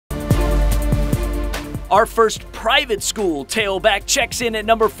Our first private school tailback checks in at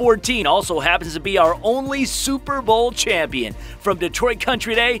number 14, also happens to be our only Super Bowl champion. From Detroit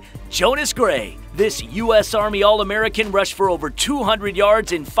Country Day, Jonas Gray. This U.S. Army All-American rushed for over 200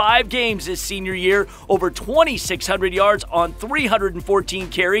 yards in 5 games his senior year, over 2,600 yards on 314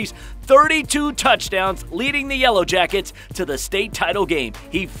 carries, 32 touchdowns, leading the Yellow Jackets to the state title game.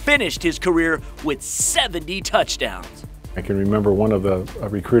 He finished his career with 70 touchdowns. I can remember one of the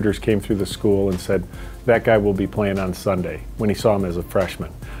recruiters came through the school and said, that guy will be playing on Sunday, when he saw him as a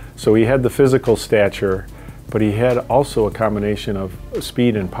freshman. So he had the physical stature, but he had also a combination of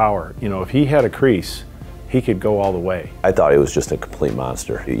speed and power. You know, if he had a crease, he could go all the way. I thought he was just a complete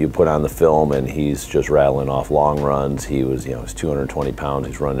monster. You put on the film and he's just rattling off long runs. He was, he's 220 pounds,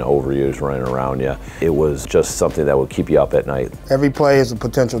 he's running over you, he's running around you. It was just something that would keep you up at night. Every play is a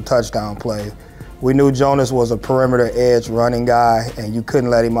potential touchdown play. We knew Jonas was a perimeter edge running guy, and you couldn't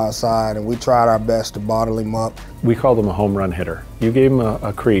let him outside, and we tried our best to bottle him up. We called him a home run hitter. You gave him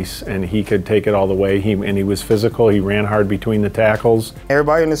a crease, and he could take it all the way, and he was physical. He ran hard between the tackles.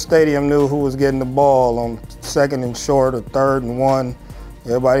 Everybody in the stadium knew who was getting the ball on 2nd and short or 3rd and 1.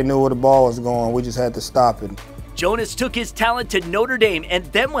 Everybody knew where the ball was going. We just had to stop it. Jonas took his talent to Notre Dame and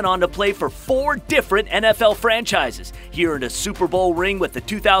then went on to play for 4 different NFL franchises. He earned a Super Bowl ring with the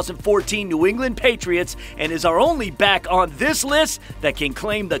 2014 New England Patriots and is our only back on this list that can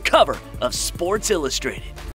claim the cover of Sports Illustrated.